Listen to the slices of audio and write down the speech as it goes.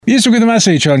Music with a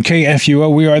message on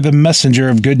KFUO. We are the messenger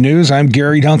of good news. I'm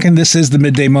Gary Duncan. This is the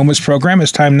Midday Moments program.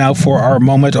 It's time now for our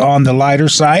moment on the lighter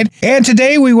side. And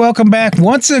today we welcome back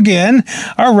once again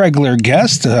our regular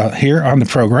guest here on the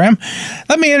program.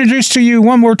 Let me introduce to you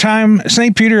one more time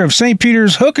St. Peter of St.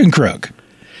 Peter's Hook and Crook.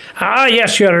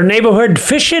 Yes, your neighborhood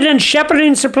fishing and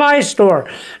shepherding supply store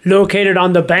located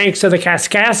on the banks of the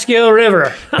Kaskaskia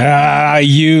River.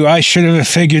 I should have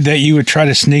figured that you would try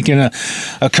to sneak in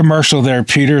a commercial there,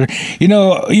 Peter. You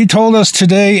know, you told us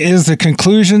today is the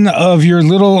conclusion of your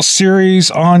little series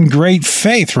on great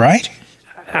faith, right?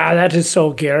 That is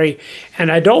so, Gary,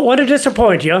 and I don't want to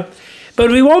disappoint you. But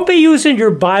we won't be using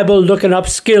your Bible looking up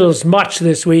skills much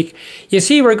this week. You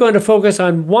see, we're going to focus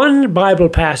on one Bible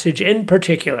passage in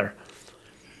particular.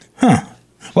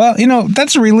 Well, you know,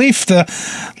 that's a relief. The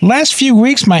last few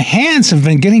weeks, my hands have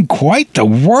been getting quite the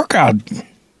workout.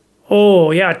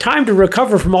 Oh, yeah, time to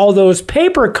recover from all those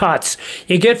paper cuts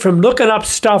you get from looking up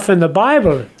stuff in the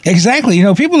Bible. Exactly. You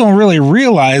know, people don't really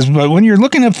realize, but when you're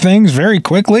looking up things very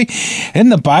quickly in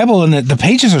the Bible and the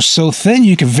pages are so thin,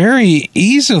 you can very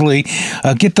easily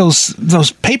get those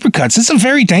paper cuts. It's a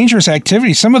very dangerous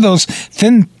activity. Some of those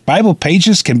thin Bible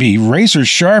pages can be razor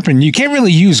sharp, and you can't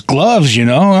really use gloves, you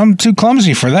know. I'm too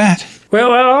clumsy for that.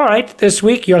 Well, all right. This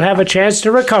week you'll have a chance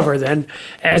to recover then.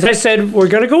 As I said, we're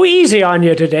going to go easy on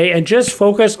you today and just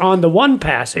focus on the one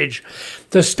passage,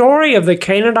 the story of the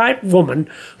Canaanite woman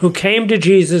who came to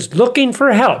Jesus looking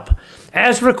for help,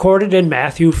 as recorded in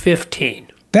Matthew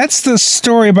 15. That's the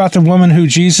story about the woman who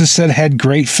Jesus said had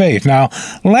great faith. Now,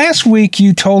 last week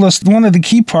you told us one of the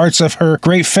key parts of her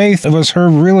great faith was her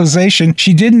realization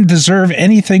she didn't deserve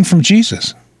anything from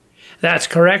Jesus. That's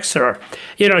correct, sir.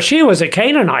 You know, she was a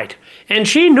Canaanite, and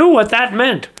she knew what that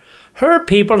meant. Her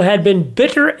people had been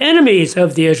bitter enemies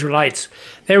of the Israelites.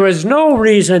 There was no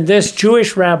reason this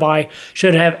Jewish rabbi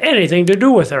should have anything to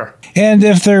do with her. And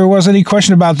if there was any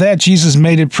question about that, Jesus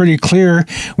made it pretty clear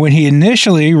when he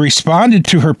initially responded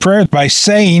to her prayer by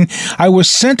saying, "I was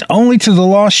sent only to the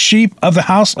lost sheep of the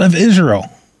house of Israel."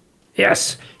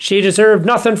 Yes, she deserved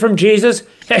nothing from Jesus,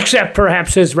 except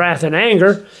perhaps his wrath and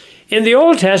anger. In the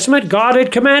Old Testament, God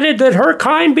had commanded that her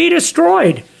kind be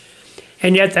destroyed.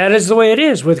 And yet that is the way it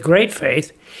is with great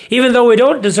faith. Even though we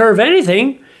don't deserve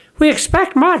anything, we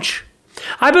expect much.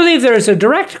 I believe there is a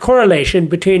direct correlation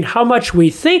between how much we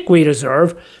think we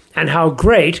deserve and how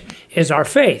great is our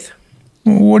faith.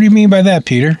 What do you mean by that,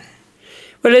 Peter?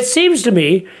 Well, it seems to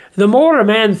me the more a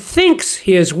man thinks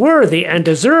he is worthy and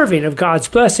deserving of God's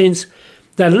blessings,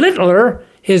 the littler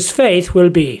his faith will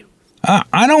be.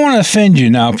 I don't want to offend you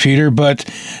now, Peter, but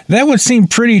that would seem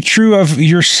pretty true of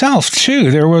yourself, too.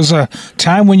 There was a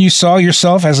time when you saw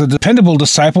yourself as a dependable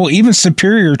disciple, even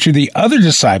superior to the other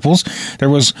disciples. There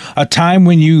was a time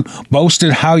when you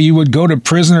boasted how you would go to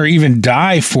prison or even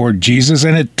die for Jesus,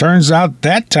 and it turns out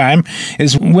that time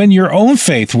is when your own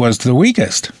faith was the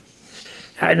weakest.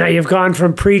 Now, you've gone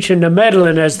from preaching to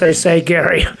meddling, as they say,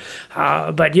 Gary.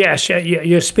 But yes,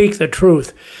 you speak the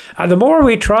truth. The more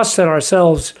we trust in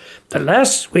ourselves, the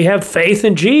less we have faith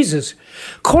in Jesus.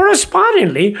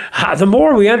 Correspondingly, the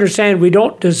more we understand we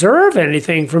don't deserve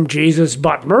anything from Jesus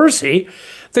but mercy,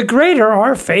 the greater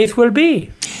our faith will be.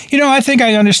 You know, I think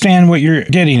I understand what you're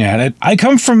getting at. I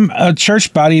come from a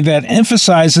church body that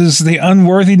emphasizes the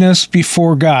unworthiness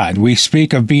before God. We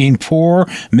speak of being poor,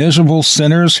 miserable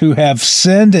sinners who have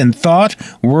sinned in thought,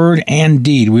 word, and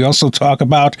deed. We also talk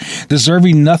about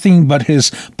deserving nothing but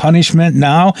his punishment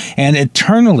now and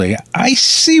eternally. I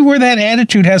see where that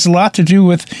attitude has a lot to do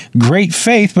with great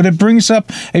faith, but it brings up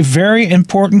a very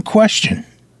important question.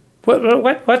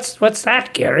 What's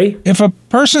that, Gary? If a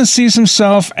person sees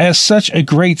himself as such a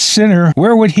great sinner,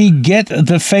 where would he get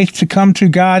the faith to come to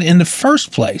God in the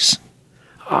first place?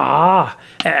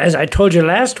 As I told you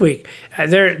last week,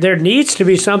 there needs to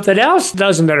be something else,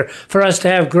 doesn't there, for us to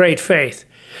have great faith?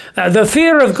 The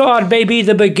fear of God may be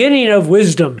the beginning of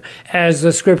wisdom, as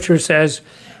the scripture says,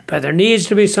 but there needs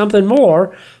to be something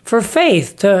more for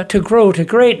faith to grow to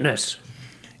greatness.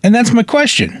 And that's my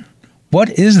question. What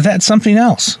is that something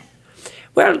else?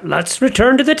 Well, let's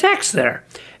return to the text there.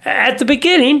 At the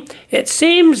beginning, it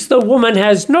seems the woman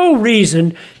has no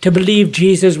reason to believe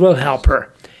Jesus will help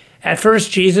her. At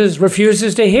first, Jesus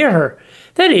refuses to hear her.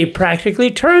 Then he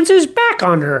practically turns his back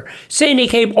on her, saying he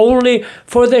came only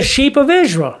for the sheep of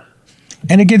Israel.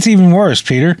 And it gets even worse,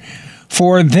 Peter,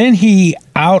 for then he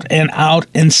out and out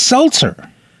insults her.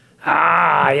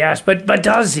 Yes, but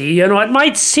does he? You know, it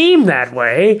might seem that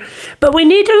way, but we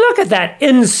need to look at that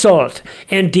insult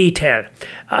in detail.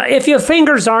 If your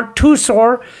fingers aren't too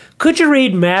sore, could you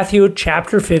read Matthew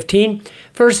chapter 15,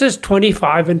 verses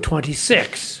 25 and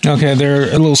 26. Okay, they're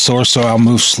a little sore, so I'll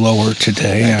move slower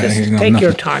today. Take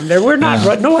your time there. We're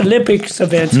not, no Olympics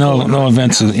events. No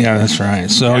events. Yeah, that's right.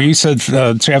 So you said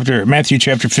Matthew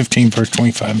chapter 15, verse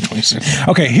 25 and 26.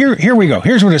 Okay, here we go.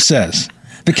 Here's what it says.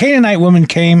 The Canaanite woman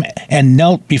came and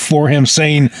knelt before him,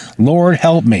 saying, Lord,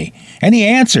 help me. And he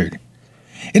answered,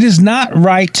 It is not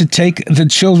right to take the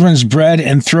children's bread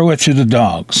and throw it to the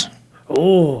dogs.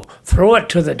 Oh, throw it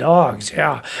to the dogs,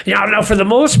 yeah. Now, for the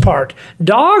most part,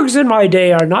 dogs in my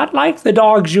day are not like the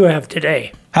dogs you have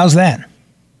today. How's that?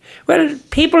 Well,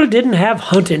 people didn't have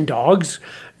hunting dogs,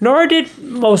 nor did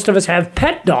most of us have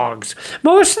pet dogs.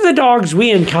 Most of the dogs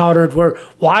we encountered were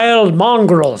wild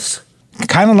mongrels.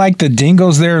 Kind of like the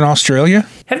dingoes there in Australia?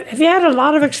 Have you had a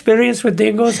lot of experience with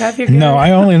dingoes, have you, Gary? No,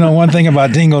 I only know one thing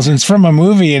about dingoes, and it's from a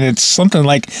movie, and it's something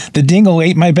like, the dingo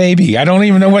ate my baby. I don't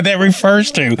even know what that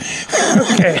refers to.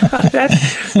 Okay,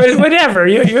 but whatever,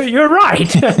 you're right.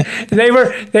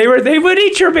 They would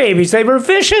eat your babies. They were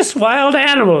vicious wild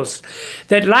animals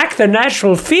that lacked the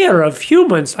natural fear of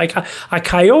humans like a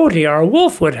coyote or a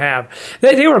wolf would have.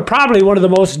 They were probably one of the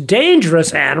most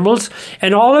dangerous animals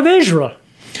in all of Israel.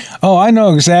 Oh, I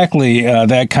know exactly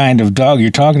that kind of dog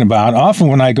you're talking about. Often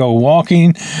when I go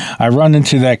walking, I run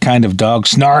into that kind of dog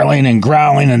snarling and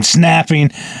growling and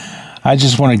snapping. I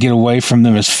just want to get away from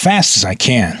them as fast as I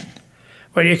can.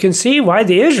 Well, you can see why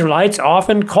the Israelites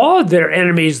often called their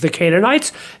enemies, the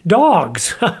Canaanites,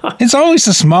 dogs. It's always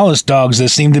the smallest dogs that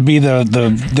seem to be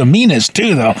the meanest,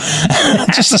 too, though.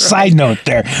 Just a side note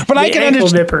there. But I can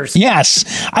understand.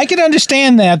 Yes, I can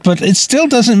understand that, but it still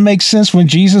doesn't make sense when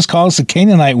Jesus calls the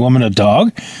Canaanite woman a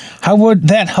dog. How would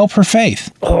that help her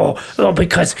faith? Oh,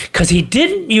 because he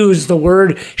didn't use the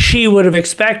word she would have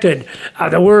expected,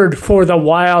 the word for the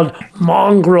wild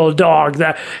mongrel dog.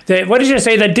 What did you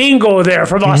say, the dingo there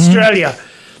from Australia?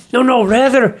 No,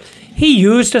 rather, he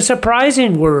used a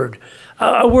surprising word,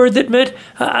 a word that meant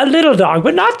a little dog,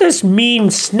 but not this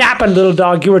mean, snapping little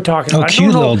dog you were talking about. A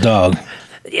cute little dog.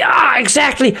 Yeah,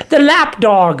 exactly. The lap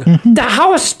dog, the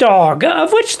house dog,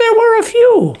 of which there were a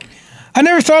few. I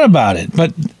never thought about it,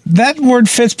 but that word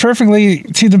fits perfectly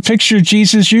to the picture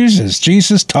Jesus uses.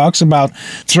 Jesus talks about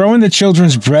throwing the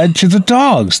children's bread to the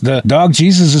dogs. The dog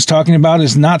Jesus is talking about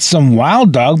is not some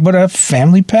wild dog, but a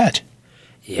family pet.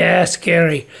 Yes,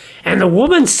 Gary. And the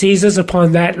woman seizes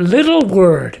upon that little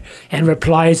word and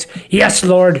replies, Yes,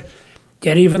 Lord.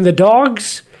 Yet even the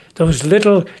dogs, those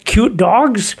little cute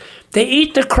dogs, they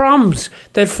eat the crumbs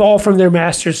that fall from their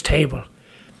master's table.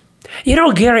 You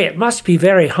know, Gary, it must be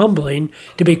very humbling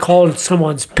to be called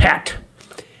someone's pet.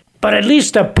 But at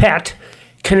least a pet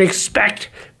can expect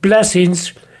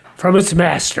blessings from its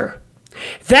master.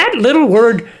 That little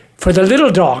word for the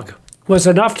little dog was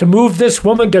enough to move this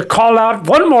woman to call out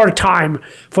one more time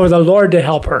for the Lord to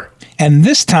help her. And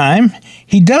this time,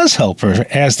 he does help her,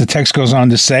 as the text goes on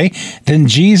to say. Then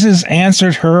Jesus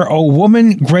answered her, O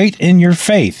woman, great in your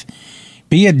faith.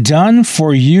 Be it done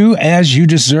for you as you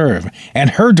deserve.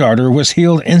 And her daughter was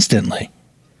healed instantly.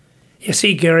 You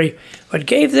see, Gary, what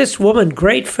gave this woman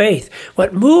great faith,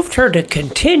 what moved her to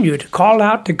continue to call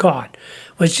out to God,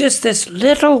 was just this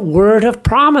little word of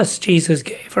promise Jesus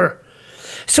gave her.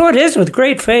 So it is with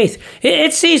great faith.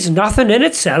 It sees nothing in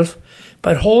itself,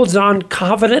 but holds on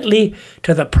confidently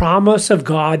to the promise of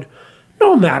God,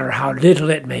 no matter how little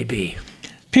it may be.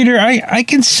 Peter, I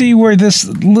can see where this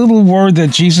little word that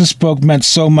Jesus spoke meant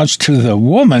so much to the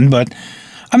woman, but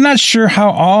I'm not sure how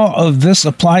all of this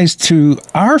applies to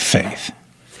our faith.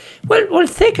 Well,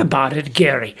 think about it,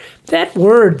 Gary. That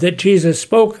word that Jesus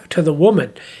spoke to the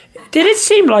woman, did it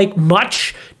seem like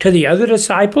much to the other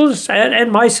disciples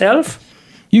and myself?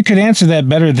 You could answer that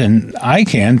better than I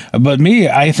can, but me,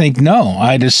 I think no.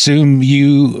 I'd assume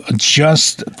you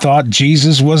just thought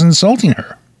Jesus was insulting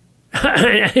her.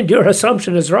 And your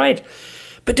assumption is right.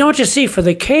 But don't you see, for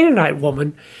the Canaanite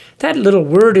woman, that little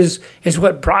word is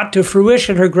what brought to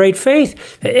fruition her great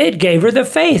faith. It gave her the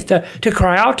faith to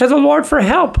cry out to the Lord for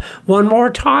help one more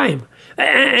time.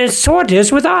 And so it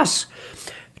is with us.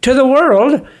 To the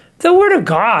world, the Word of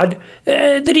God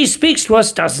that He speaks to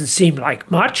us doesn't seem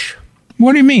like much.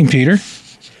 What do you mean, Peter?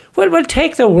 Well,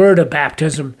 take the word of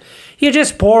baptism. You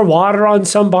just pour water on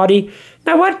somebody.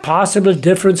 Now, what possible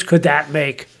difference could that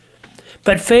make?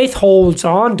 But faith holds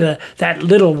on to that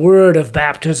little word of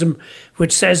baptism,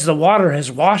 which says the water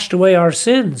has washed away our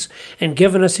sins and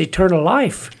given us eternal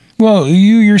life. Well,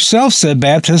 you yourself said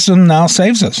baptism now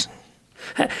saves us.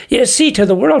 You see, to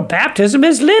the world, baptism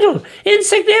is little,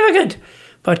 insignificant.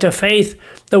 But to faith,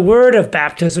 the word of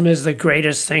baptism is the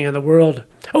greatest thing in the world.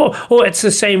 Oh, it's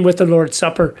the same with the Lord's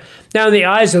Supper. Now, in the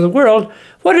eyes of the world,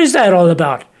 what is that all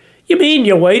about? You mean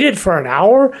you waited for an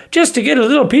hour just to get a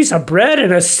little piece of bread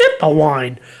and a sip of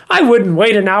wine? I wouldn't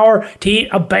wait an hour to eat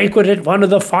a banquet at one of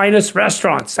the finest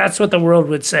restaurants. That's what the world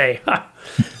would say.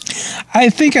 I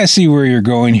think I see where you're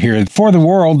going here. For the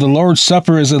world, the Lord's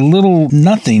Supper is a little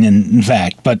nothing, in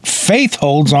fact, but faith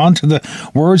holds on to the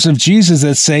words of Jesus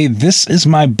that say, "This is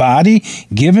my body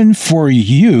given for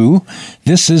you.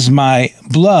 This is my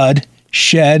blood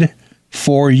shed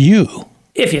for you."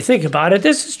 If you think about it,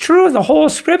 this is true of the whole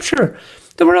Scripture.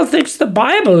 The world thinks the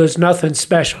Bible is nothing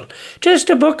special, just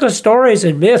a book of stories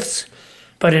and myths.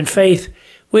 But in faith,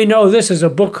 we know this is a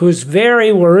book whose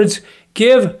very words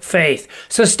give faith,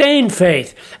 sustain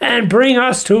faith, and bring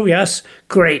us to, yes,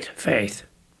 great faith.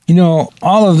 You know,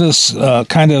 all of this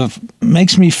kind of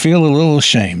makes me feel a little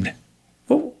ashamed.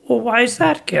 Well, why is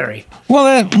that, Gary? Well,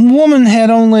 that woman had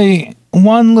only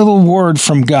one little word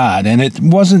from God, and it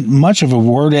wasn't much of a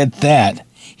word at that.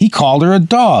 He called her a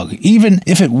dog, even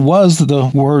if it was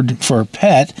the word for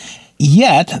pet,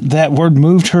 yet that word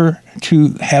moved her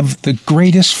to have the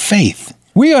greatest faith.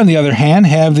 We, on the other hand,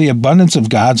 have the abundance of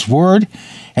God's word,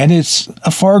 and it's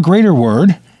a far greater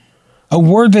word, a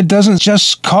word that doesn't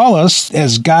just call us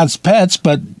as God's pets,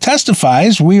 but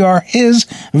testifies we are His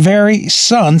very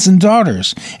sons and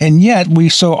daughters, and yet we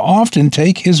so often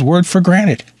take His word for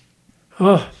granted.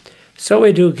 Oh, so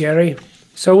we do, Gary.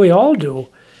 So we all do.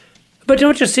 But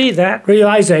don't you see, that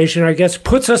realization, I guess,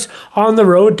 puts us on the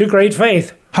road to great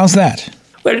faith. How's that?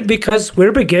 Well, because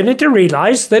we're beginning to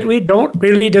realize that we don't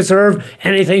really deserve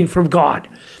anything from God.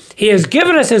 He has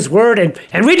given us His word,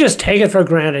 and we just take it for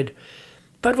granted.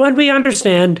 But when we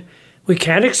understand, we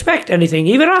can't expect anything.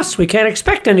 Even us, we can't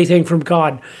expect anything from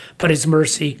God but His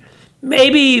mercy.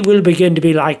 Maybe we'll begin to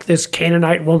be like this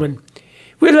Canaanite woman.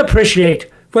 We'll appreciate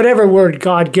whatever word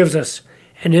God gives us,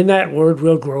 and in that word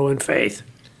we'll grow in faith.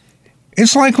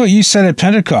 It's like what you said at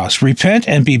Pentecost. Repent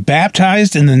and be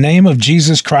baptized in the name of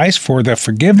Jesus Christ for the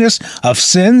forgiveness of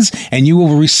sins, and you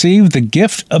will receive the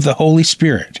gift of the Holy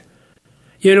Spirit.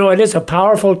 You know, it is a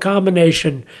powerful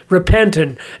combination,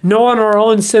 repenting, knowing our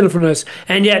own sinfulness,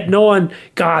 and yet knowing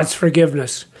God's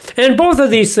forgiveness. And both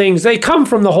of these things, they come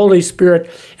from the Holy Spirit,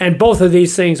 and both of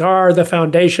these things are the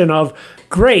foundation of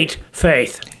great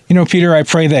faith. You know, Peter, I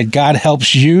pray that God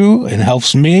helps you and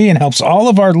helps me and helps all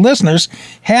of our listeners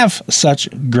have such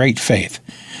great faith.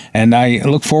 And I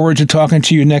look forward to talking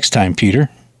to you next time, Peter.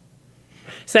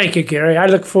 Thank you, Gary. I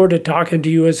look forward to talking to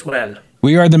you as well.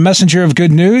 We are the Messenger of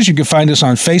Good News. You can find us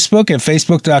on Facebook at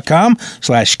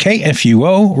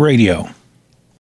facebook.com/KFUO Radio.